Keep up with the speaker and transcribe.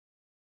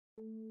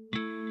Power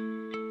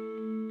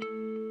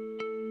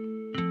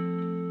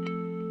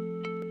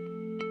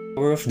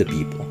of the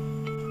people.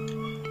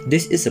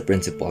 This is a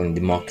principle in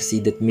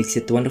democracy that makes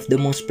it one of the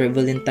most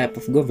prevalent type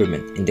of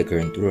government in the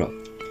current world.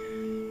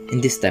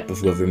 In this type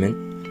of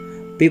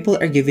government, people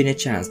are given a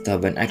chance to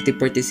have an active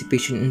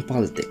participation in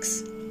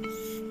politics.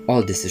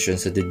 All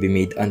decisions that would be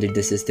made under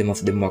the system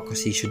of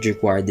democracy should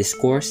require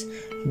discourse,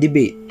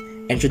 debate,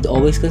 and should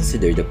always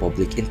consider the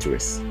public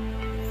interest.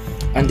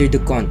 Under the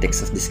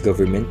context of this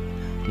government,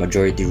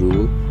 majority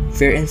rule,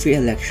 fair and free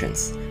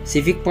elections,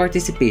 civic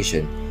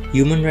participation,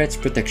 human rights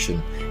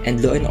protection,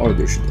 and law and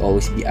order should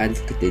always be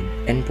advocated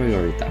and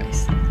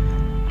prioritized.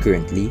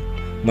 Currently,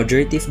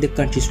 majority of the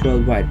countries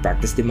worldwide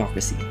practice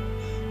democracy,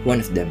 one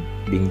of them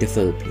being the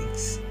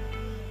Philippines.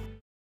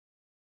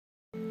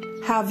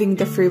 Having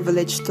the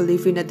privilege to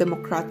live in a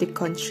democratic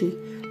country,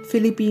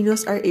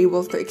 Filipinos are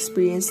able to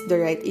experience the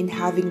right in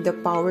having the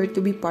power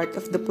to be part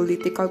of the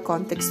political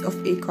context of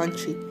a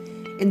country.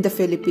 In the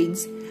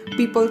Philippines,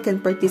 people can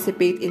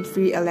participate in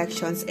free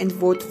elections and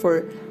vote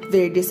for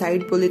their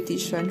desired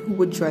politician who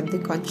would run the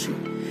country.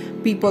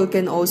 People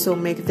can also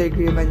make their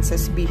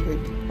grievances be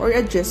heard or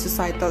address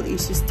societal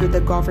issues to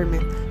the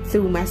government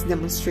through mass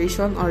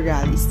demonstration or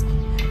rallies.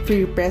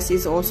 Free press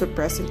is also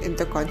present in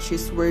the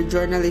countries where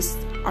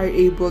journalists are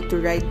able to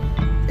write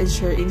and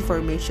share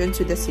information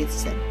to the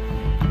citizen.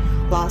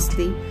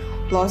 Lastly,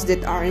 laws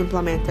that are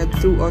implemented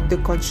throughout the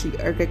country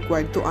are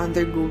required to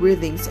undergo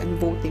readings and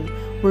voting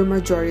where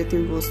majority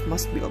rules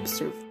must be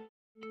observed.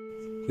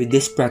 With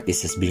these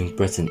practices being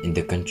present in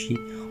the country,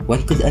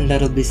 one could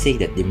undoubtedly say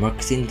that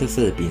democracy in the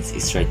Philippines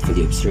is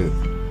rightfully observed.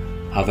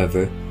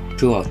 However,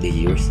 throughout the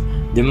years,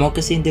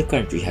 democracy in the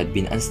country had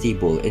been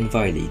unstable and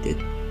violated,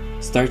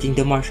 starting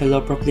the martial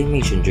law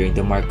proclamation during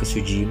the Marcos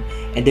regime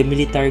and the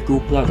military coup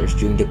plotters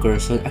during the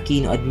Corazon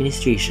Aquino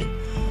administration,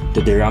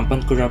 to the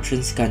rampant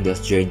corruption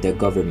scandals during the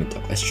government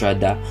of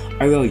Estrada,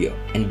 Arroyo,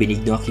 and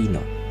Benigno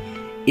Aquino.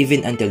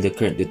 Even until the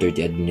current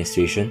Duterte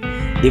administration,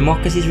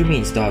 democracy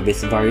remains to have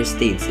its various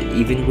stains and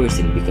even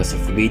worsen because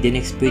of blatant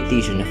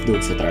exploitation of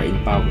those that are in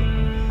power.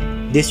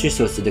 This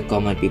results to the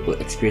common people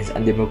experience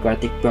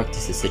undemocratic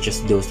practices such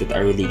as those that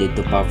are related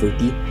to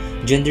poverty,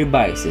 gender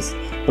biases,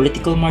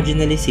 political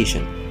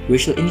marginalization,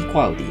 racial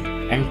inequality,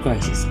 and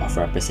crisis of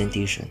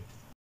representation.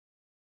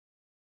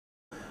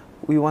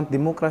 We want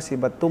democracy,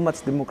 but too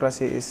much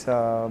democracy is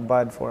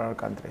bad for our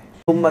country.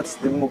 Too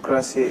much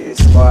democracy is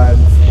bad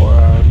for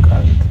our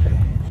country.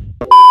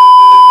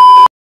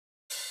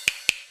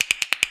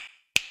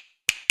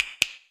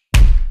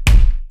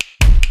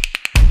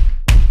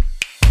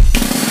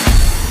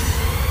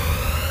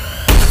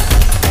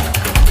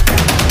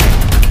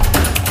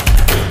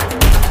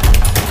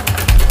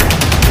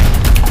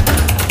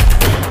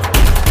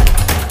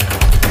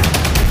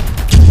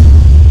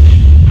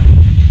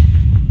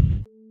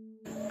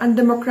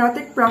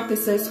 Undemocratic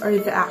practices are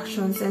the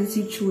actions and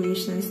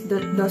situations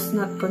that does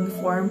not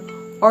conform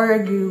or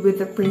agree with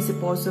the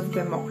principles of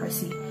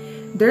democracy.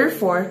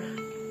 Therefore,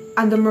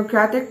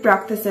 undemocratic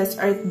practices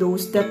are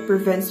those that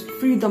prevents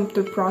freedom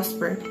to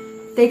prosper,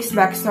 takes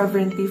back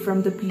sovereignty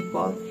from the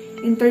people,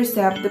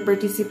 intercept the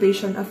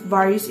participation of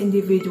various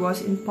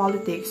individuals in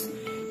politics,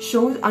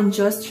 shows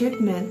unjust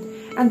treatment,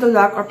 and the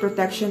lack of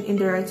protection in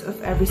the rights of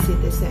every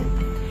citizen.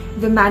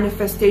 The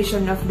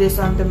manifestation of these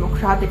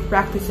undemocratic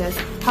practices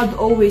had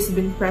always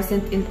been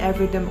present in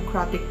every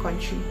democratic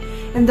country.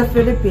 In the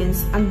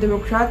Philippines,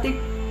 undemocratic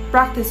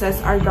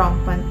practices are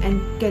rampant and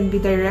can be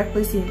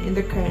directly seen in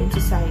the current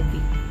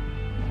society.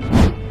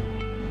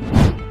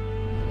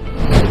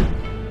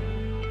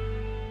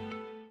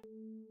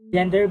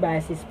 Gender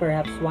bias is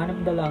perhaps one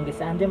of the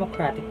longest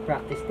undemocratic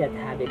practices that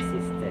have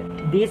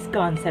existed. This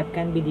concept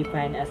can be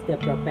defined as the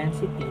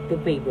propensity to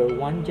favor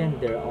one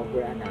gender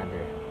over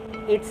another.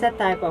 It's a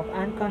type of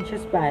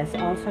unconscious bias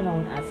also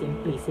known as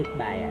implicit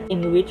bias,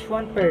 in which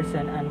one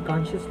person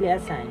unconsciously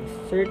assigns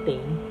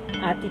certain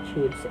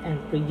attitudes and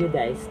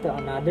prejudice to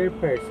another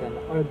person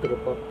or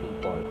group of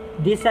people.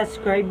 These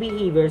ascribed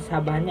behaviors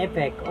have an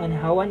effect on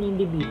how an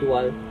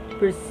individual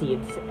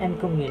perceives and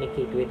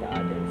communicates with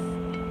others.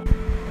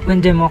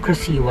 When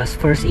democracy was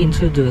first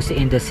introduced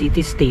in the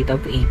city-state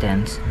of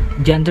Athens,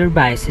 gender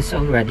bias is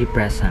already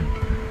present.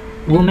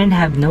 Women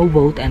have no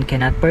vote and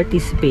cannot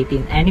participate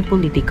in any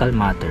political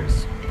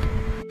matters.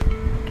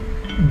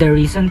 The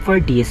reason for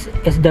this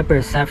is the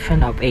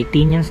perception of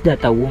Athenians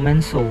that a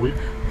woman's sole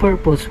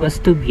purpose was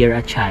to bear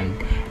a child,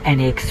 and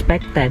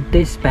expected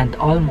to spend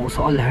almost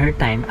all her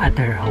time at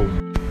her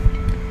home.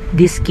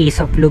 This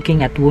case of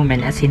looking at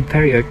women as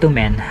inferior to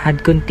men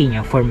had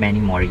continued for many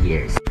more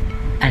years.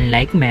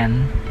 Unlike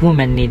men,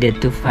 women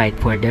needed to fight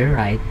for their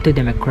right to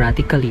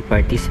democratically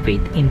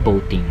participate in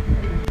voting.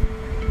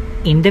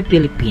 In the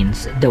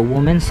Philippines, the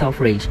women's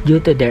suffrage due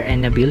to their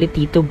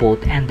inability to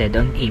vote ended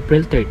on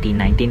April 30,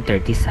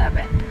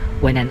 1937,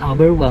 when an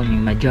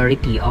overwhelming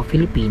majority of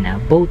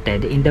Filipinas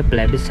voted in the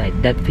plebiscite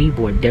that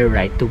favored their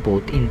right to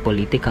vote in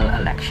political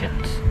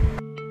elections.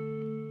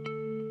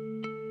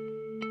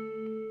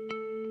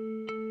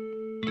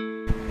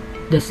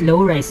 The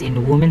slow rise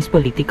in women's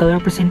political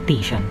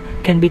representation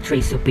can be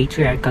traced to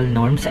patriarchal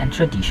norms and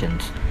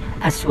traditions,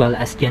 as well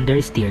as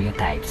gender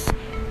stereotypes.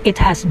 It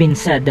has been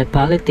said that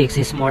politics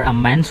is more a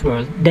man's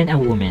world than a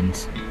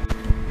woman's.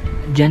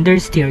 Gender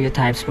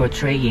stereotypes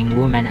portraying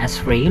women as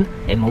frail,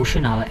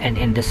 emotional, and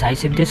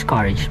indecisive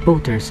discourage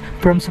voters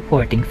from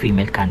supporting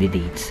female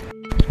candidates.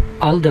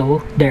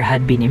 Although there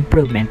had been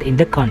improvement in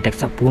the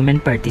context of women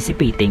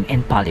participating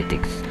in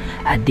politics,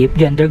 a deep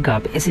gender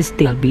gap is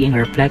still being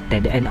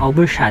reflected and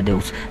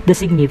overshadows the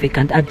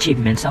significant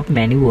achievements of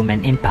many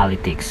women in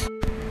politics.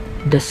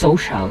 The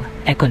social,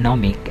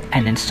 economic,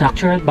 and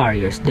structural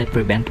barriers that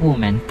prevent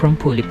women from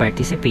fully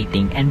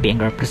participating and being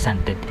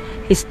represented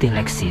still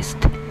exist.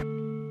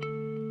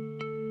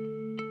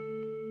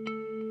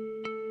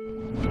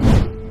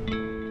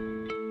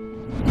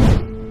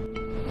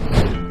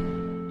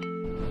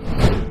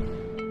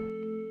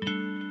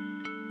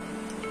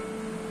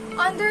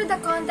 Under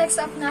the context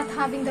of not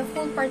having the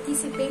full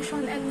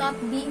participation and not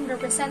being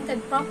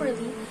represented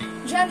properly,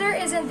 gender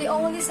isn't the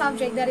only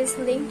subject that is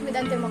linked with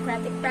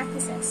undemocratic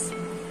practices.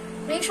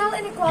 Racial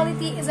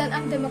inequality is an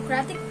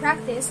undemocratic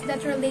practice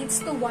that relates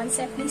to one's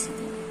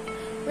ethnicity.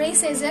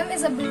 Racism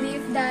is a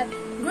belief that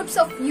groups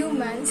of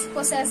humans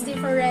possess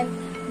different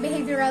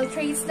behavioral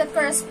traits that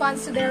correspond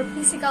to their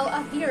physical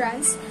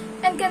appearance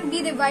and can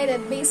be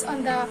divided based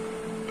on the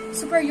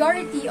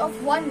superiority of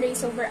one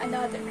race over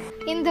another.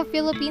 In the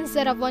Philippines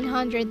that have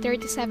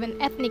 137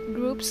 ethnic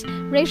groups,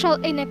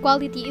 racial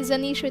inequality is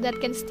an issue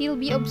that can still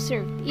be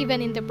observed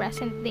even in the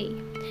present day.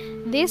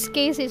 This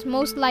case is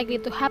most likely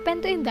to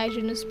happen to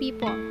indigenous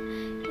people.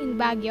 In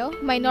Baguio,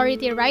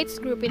 Minority Rights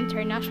Group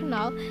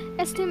International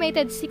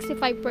estimated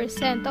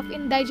 65% of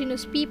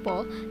indigenous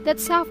people that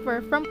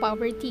suffer from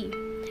poverty.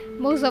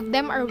 Most of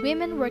them are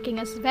women working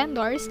as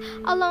vendors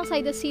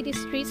alongside the city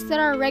streets that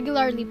are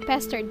regularly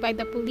pestered by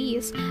the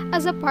police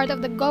as a part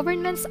of the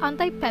government's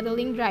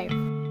anti-peddling drive.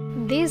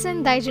 These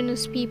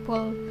indigenous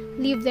people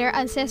leave their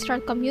ancestral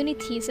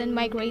communities and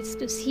migrate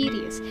to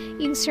cities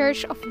in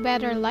search of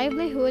better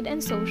livelihood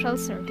and social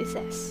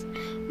services.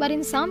 But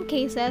in some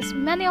cases,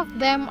 many of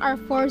them are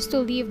forced to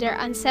leave their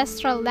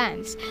ancestral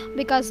lands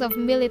because of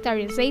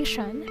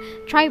militarization,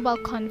 tribal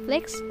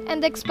conflicts,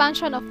 and the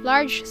expansion of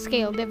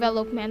large-scale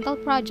developmental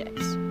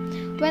projects.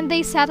 When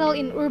they settle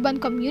in urban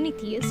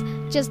communities,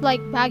 just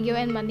like Baguio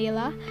and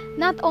Manila,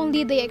 not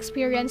only they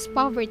experience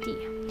poverty,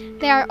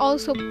 they are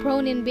also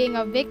prone in being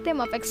a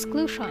victim of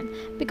exclusion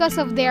because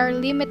of their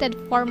limited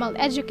formal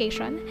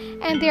education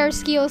and their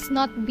skills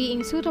not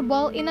being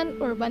suitable in an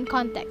urban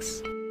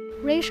context.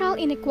 Racial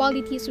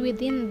inequalities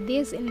within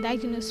these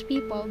indigenous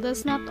people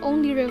does not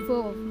only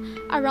revolve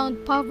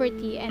around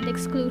poverty and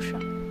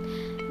exclusion.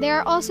 They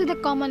are also the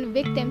common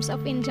victims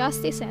of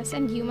injustices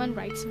and human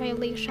rights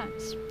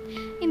violations.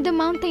 In the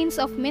mountains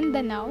of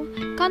Mindanao,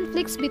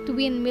 conflicts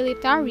between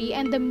military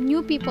and the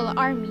New People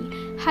Army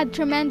had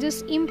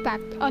tremendous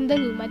impact on the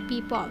Lumad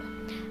people.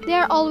 They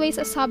are always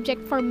a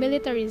subject for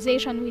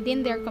militarization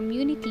within their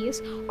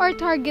communities or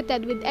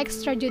targeted with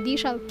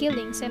extrajudicial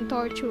killings and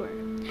torture.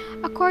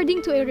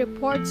 According to a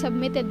report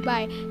submitted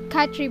by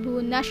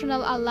Katribu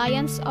National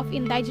Alliance of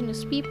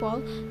Indigenous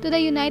People to the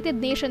United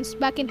Nations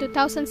back in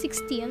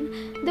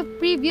 2016, the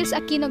previous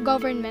Aquino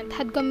government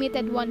had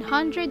committed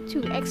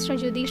 102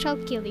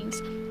 extrajudicial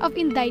killings of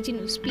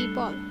indigenous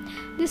people.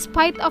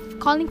 Despite of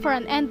calling for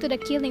an end to the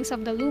killings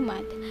of the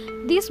Lumad,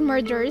 these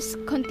murders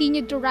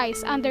continued to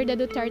rise under the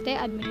Duterte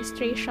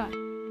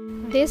administration.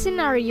 This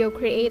scenario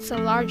creates a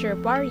larger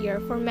barrier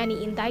for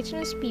many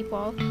indigenous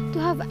people to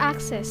have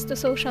access to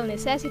social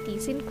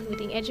necessities,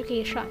 including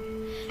education.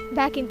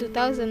 Back in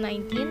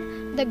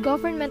 2019, the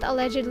government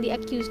allegedly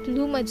accused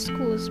Lumad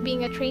schools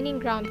being a training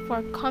ground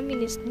for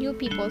Communist New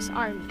People's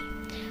Army.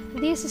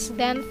 This is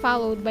then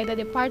followed by the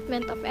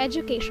Department of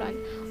Education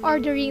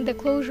ordering the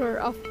closure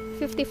of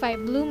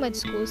 55 Lumad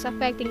schools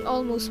affecting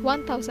almost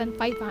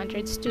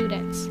 1,500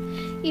 students.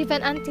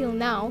 Even until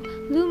now,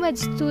 Lumad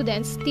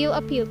students still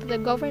appeal to the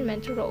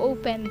government to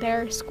reopen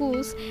their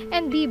schools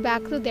and be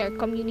back to their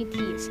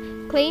communities,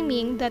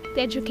 claiming that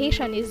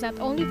education is not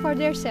only for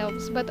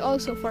themselves but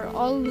also for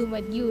all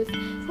Lumad youth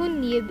who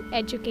need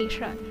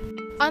education.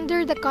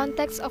 Under the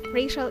context of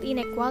racial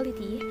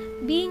inequality,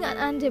 being an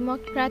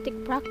undemocratic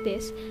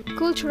practice,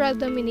 cultural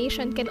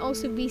domination can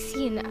also be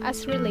seen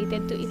as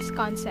related to its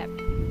concept.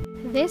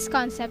 This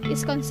concept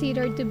is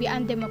considered to be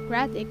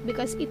undemocratic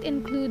because it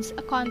includes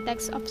a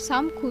context of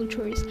some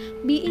cultures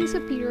being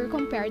superior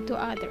compared to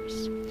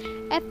others.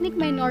 Ethnic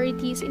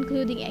minorities,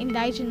 including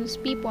indigenous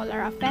people,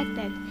 are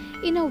affected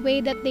in a way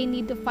that they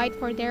need to fight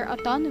for their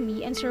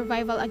autonomy and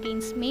survival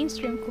against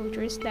mainstream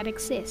cultures that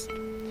exist.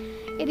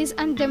 It is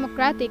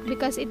undemocratic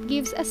because it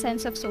gives a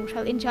sense of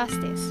social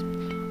injustice.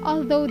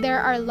 Although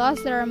there are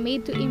laws that are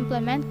made to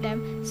implement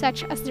them,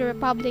 such as the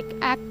Republic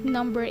Act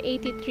No.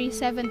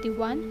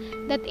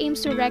 8371 that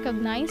aims to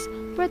recognize,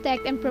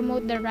 protect, and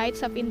promote the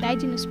rights of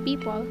indigenous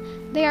people,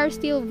 they are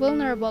still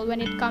vulnerable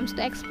when it comes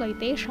to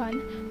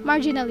exploitation,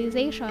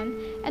 marginalization,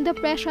 and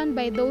oppression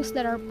by those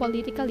that are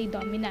politically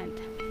dominant.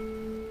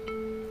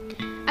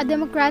 A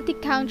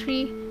democratic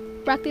country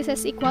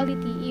practices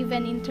equality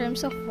even in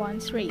terms of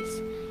one's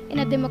race. In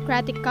a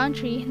democratic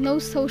country, no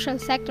social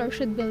sector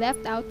should be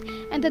left out,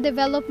 and the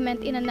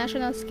development in a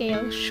national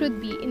scale should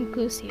be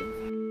inclusive.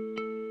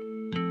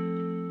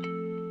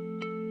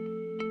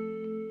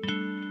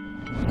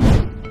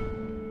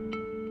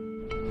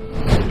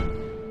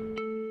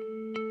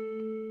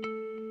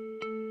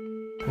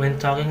 When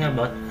talking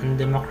about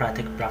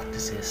undemocratic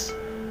practices,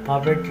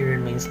 poverty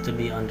remains to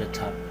be on the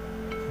top.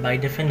 By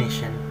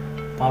definition,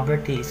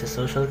 poverty is a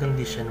social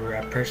condition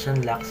where a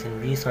person lacks in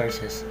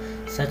resources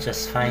such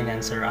as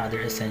finance or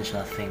other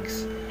essential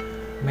things.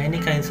 Many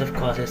kinds of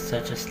causes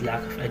such as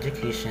lack of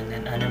education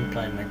and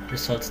unemployment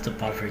results to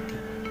poverty.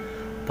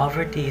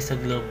 Poverty is a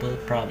global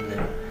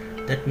problem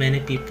that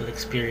many people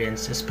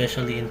experience,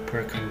 especially in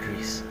poor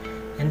countries.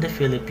 In the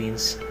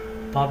Philippines,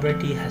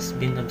 poverty has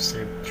been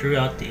observed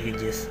throughout the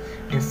ages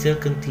and still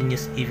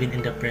continues even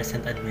in the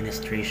present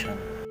administration.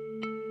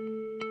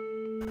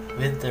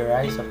 With the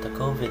rise of the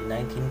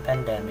COVID-19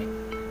 pandemic,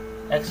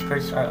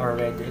 experts are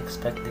already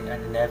expecting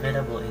an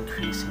inevitable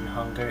increase in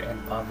hunger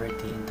and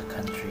poverty in the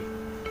country.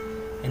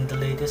 In the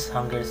latest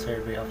hunger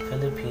survey of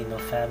Filipino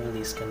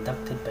families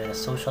conducted by the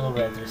Social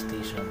Weather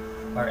Station,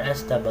 or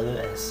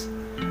SWS,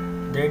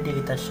 their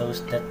data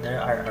shows that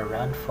there are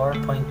around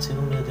 4.2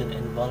 million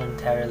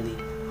involuntarily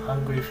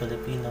hungry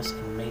Filipinos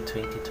in May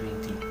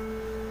 2020.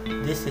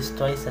 This is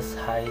twice as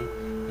high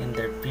in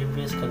their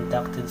previous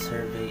conducted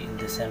survey in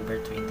December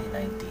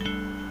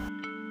 2019.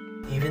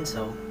 Even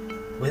so,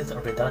 with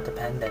or without the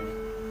pandemic,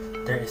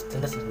 there is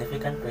still a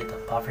significant rate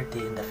of poverty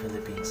in the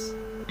Philippines.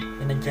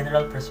 In a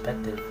general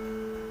perspective,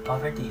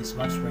 poverty is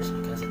much worse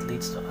because it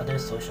leads to other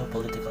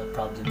social-political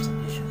problems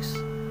and issues.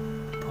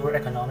 Poor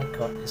economic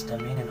growth is the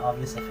main and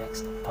obvious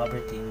effects of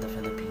poverty in the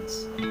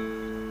Philippines.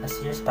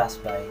 As years pass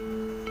by,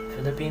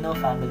 Filipino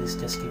families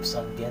just keeps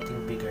on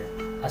getting bigger,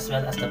 as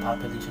well as the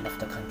population of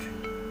the country.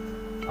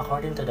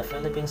 According to the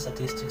Philippine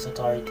Statistics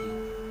Authority,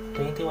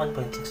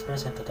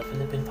 21.6% of the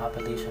Philippine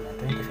population in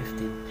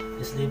 2015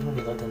 is living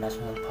below the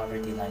national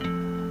poverty line.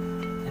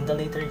 In the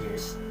later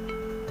years,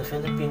 the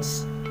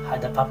Philippines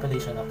had a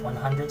population of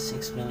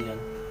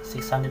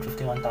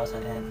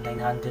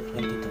 106,651,922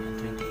 in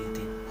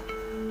 2018.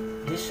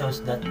 This shows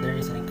that there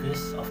is an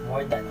increase of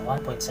more than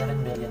 1.7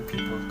 million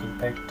people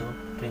compared to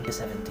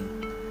 2017.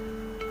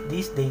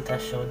 These data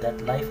show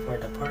that life for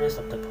the poorest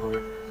of the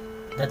poor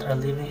that are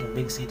living in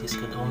big cities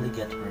could only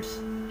get worse.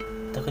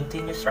 The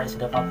continuous rise in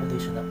the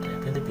population of the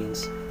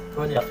Philippines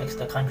poorly affects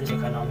the country's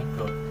economic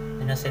growth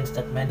in a sense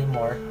that many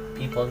more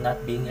people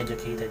not being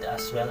educated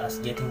as well as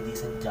getting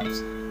decent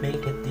jobs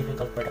make it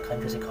difficult for the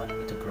country's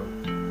economy to grow.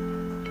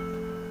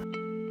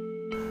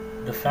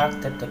 The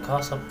fact that the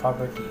cause of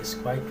poverty is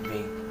quite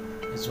vague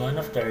is one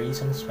of the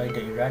reasons why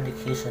the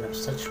eradication of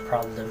such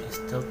problem is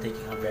still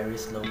taking a very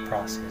slow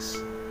process.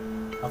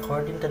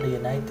 According to the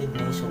United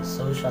Nations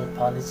Social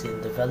Policy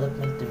and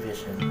Development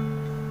Division,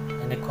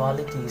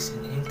 inequalities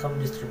in income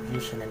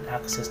distribution and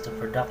access to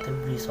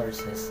productive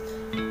resources,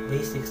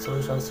 basic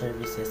social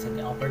services, and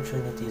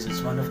opportunities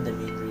is one of the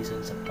main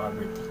reasons of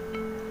poverty.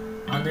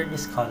 Under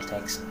this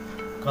context,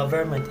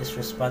 government is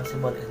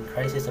responsible and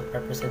crisis of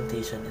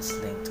representation is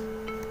linked.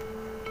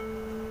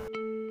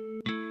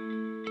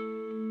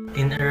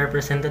 In a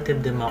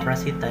representative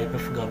democracy type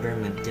of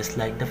government just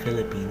like the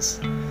Philippines,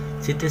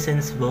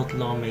 citizens vote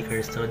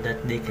lawmakers so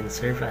that they can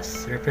serve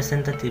as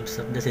representatives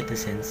of the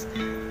citizens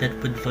that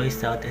would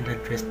voice out and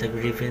address the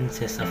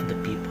grievances of the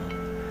people.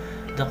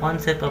 The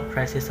concept of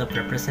crisis of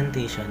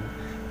representation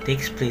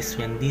takes place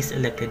when these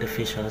elected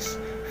officials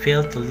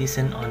fail to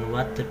listen on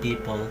what the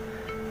people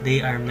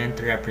they are meant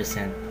to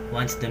represent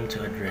wants them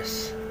to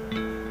address.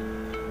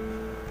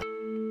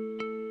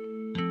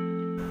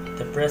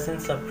 The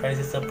presence of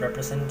crisis of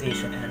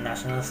representation in a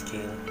national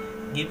scale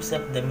gives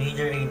up the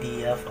major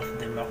idea of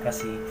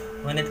democracy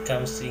when it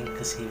comes to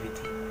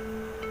inclusivity.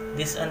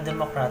 This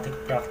undemocratic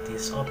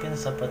practice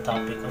opens up a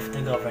topic of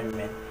the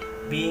government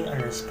being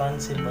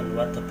irresponsible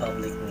what the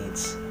public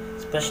needs,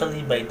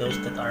 especially by those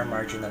that are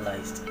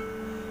marginalized.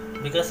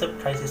 Because of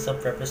crisis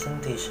of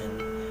representation,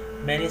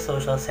 many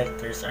social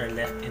sectors are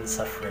left in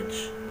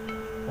suffrage.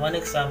 One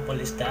example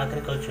is the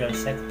agricultural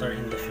sector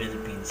in the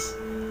Philippines.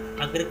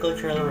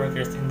 Agricultural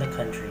workers in the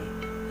country,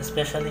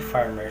 especially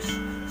farmers,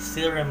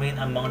 still remain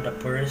among the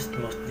poorest,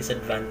 most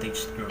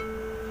disadvantaged group.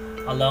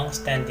 A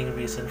long-standing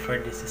reason for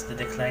this is the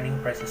declining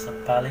prices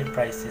of pallet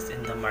prices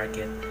in the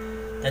market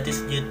that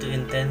is due to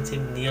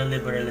intensive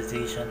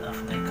neoliberalization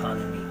of the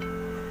economy.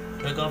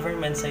 The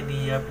government's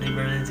idea of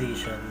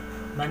liberalization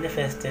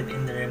manifested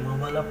in the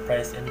removal of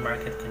price and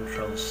market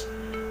controls,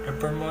 the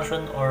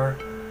promotion or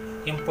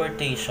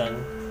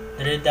importation,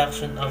 the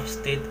reduction of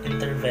state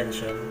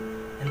intervention,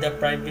 and the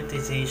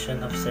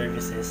privatization of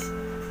services.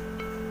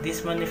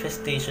 These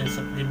manifestations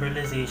of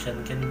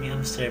liberalization can be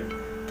observed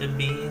to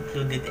be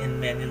included in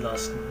many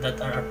laws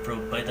that are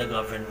approved by the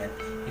government,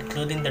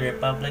 including the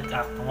Republic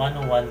Act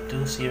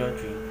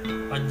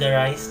 101-203 or the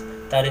Rice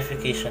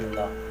Tarification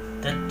Law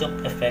that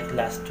took effect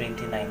last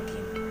 2019.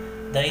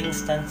 The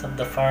instance of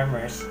the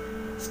farmers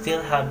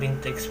still having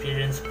to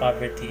experience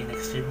poverty and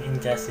extreme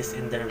injustice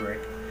in their work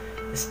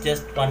is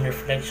just one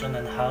reflection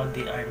on how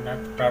they are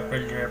not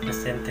properly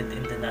represented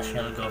in the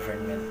national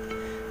government.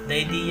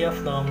 The idea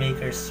of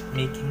lawmakers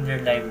making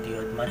their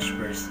livelihood much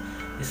worse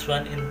is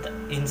one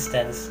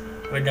instance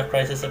where the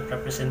crisis of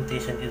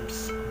representation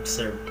is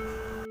observed.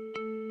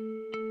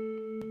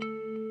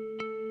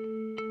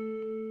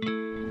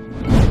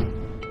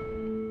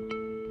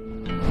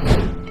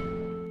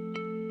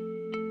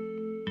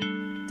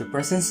 The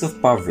presence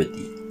of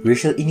poverty,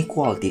 racial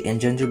inequality, and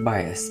gender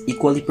bias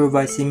equally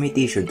provides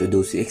limitation to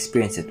those who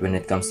experience it when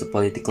it comes to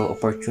political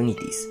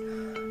opportunities.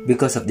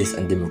 Because of these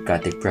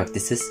undemocratic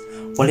practices,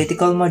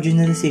 political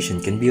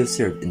marginalization can be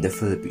observed in the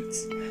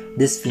Philippines.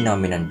 This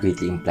phenomenon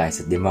greatly implies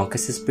that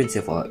democracy's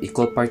principle of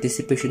equal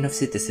participation of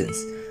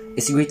citizens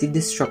is greatly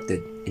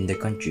disrupted in the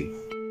country.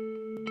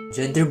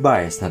 Gender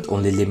bias not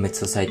only limits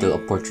societal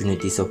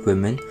opportunities of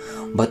women,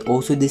 but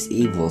also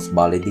disables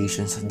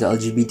validations of the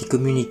LGBT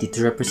community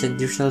to represent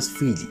themselves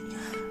freely.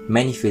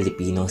 Many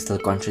Filipinos still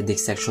contradict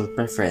sexual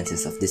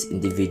preferences of these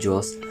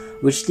individuals,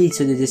 which leads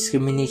to the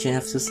discrimination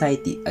of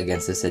society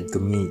against the said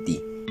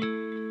community.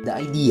 The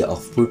idea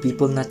of poor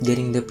people not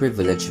getting the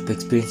privilege of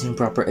experiencing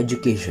proper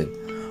education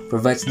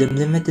provides them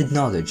limited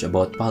knowledge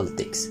about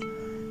politics.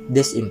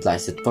 This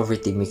implies that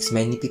poverty makes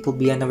many people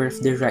be unaware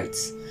of their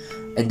rights,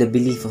 and the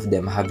belief of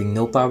them having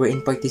no power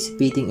in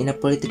participating in a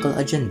political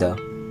agenda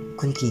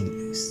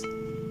continues.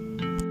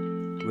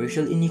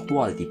 Racial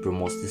inequality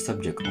promotes the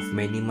subject of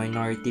many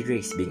minority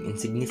race being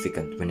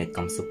insignificant when it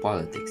comes to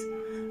politics.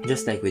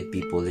 Just like with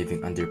people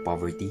living under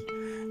poverty,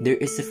 there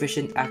is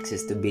sufficient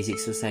access to basic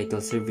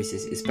societal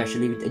services,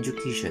 especially with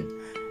education,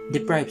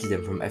 deprives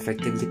them from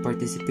effectively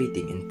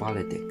participating in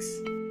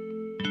politics.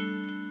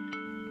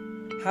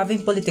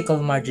 Having political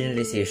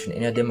marginalization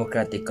in a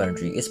democratic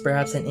country is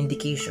perhaps an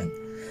indication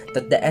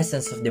that the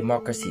essence of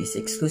democracy is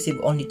exclusive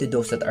only to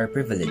those that are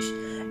privileged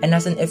and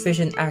has an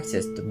efficient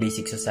access to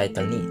basic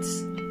societal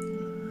needs.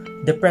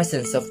 The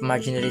presence of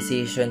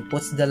marginalization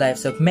puts the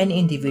lives of many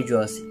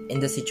individuals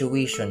in the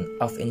situation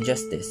of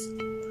injustice.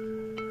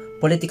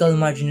 Political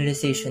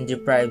marginalization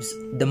deprives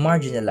the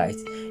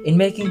marginalized in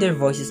making their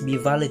voices be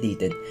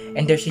validated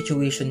and their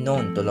situation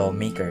known to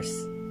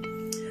lawmakers.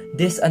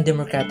 This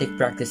undemocratic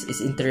practice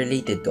is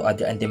interrelated to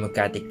other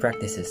undemocratic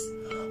practices.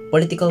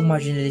 Political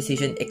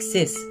marginalization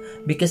exists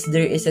because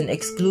there is an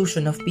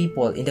exclusion of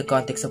people in the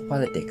context of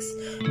politics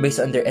based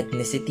on their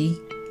ethnicity,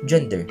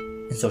 gender,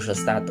 and social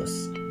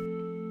status.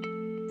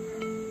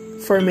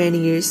 For many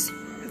years,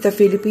 the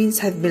Philippines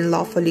had been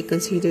lawfully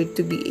considered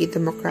to be a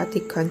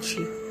democratic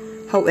country.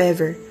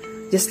 However,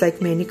 just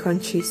like many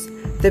countries,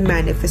 the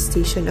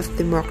manifestation of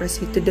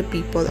democracy to the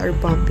people are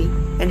bumpy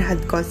and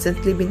had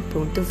constantly been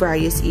prone to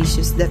various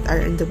issues that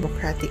are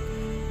undemocratic.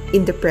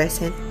 In the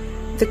present,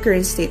 the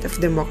current state of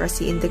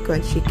democracy in the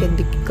country can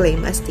be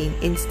claimed as tame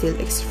and still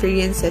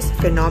experiences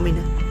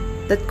phenomena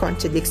that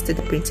contradicts to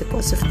the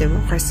principles of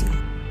democracy.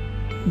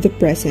 The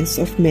presence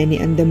of many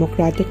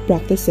undemocratic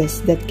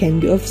practices that can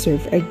be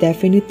observed are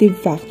definitive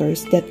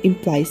factors that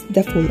implies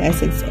the full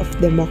essence of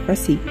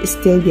democracy is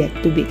still yet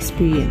to be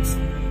experienced.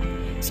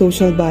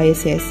 Social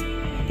biases,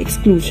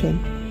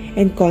 exclusion,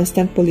 and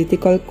constant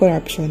political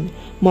corruption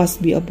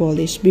must be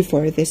abolished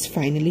before this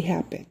finally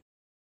happens.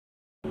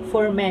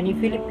 For many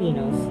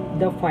Filipinos,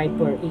 the fight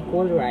for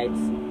equal rights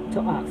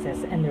to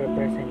access and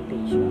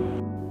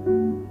representation,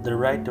 The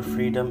right to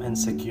freedom and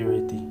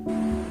security,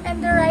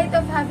 and the right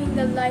of having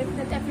the life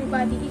that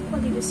everybody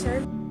equally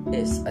deserves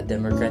is a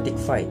democratic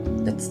fight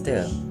that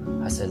still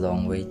has a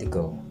long way to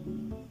go.